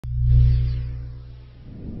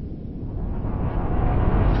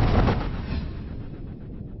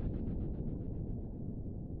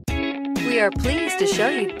We are pleased to show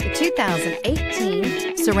you the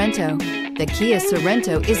 2018 Sorento. The Kia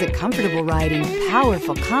Sorento is a comfortable riding,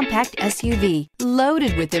 powerful compact SUV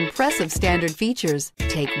loaded with impressive standard features.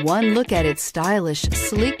 Take one look at its stylish,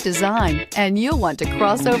 sleek design and you'll want to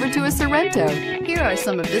cross over to a Sorento. Here are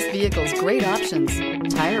some of this vehicle's great options: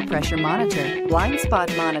 tire pressure monitor, blind spot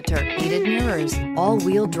monitor, heated mirrors,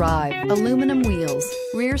 all-wheel drive, aluminum wheels,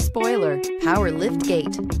 rear spoiler, power lift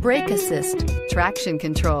gate, brake assist, traction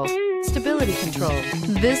control, stability control.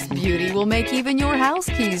 This beauty will make even your house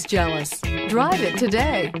keys jealous. Drive it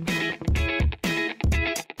today.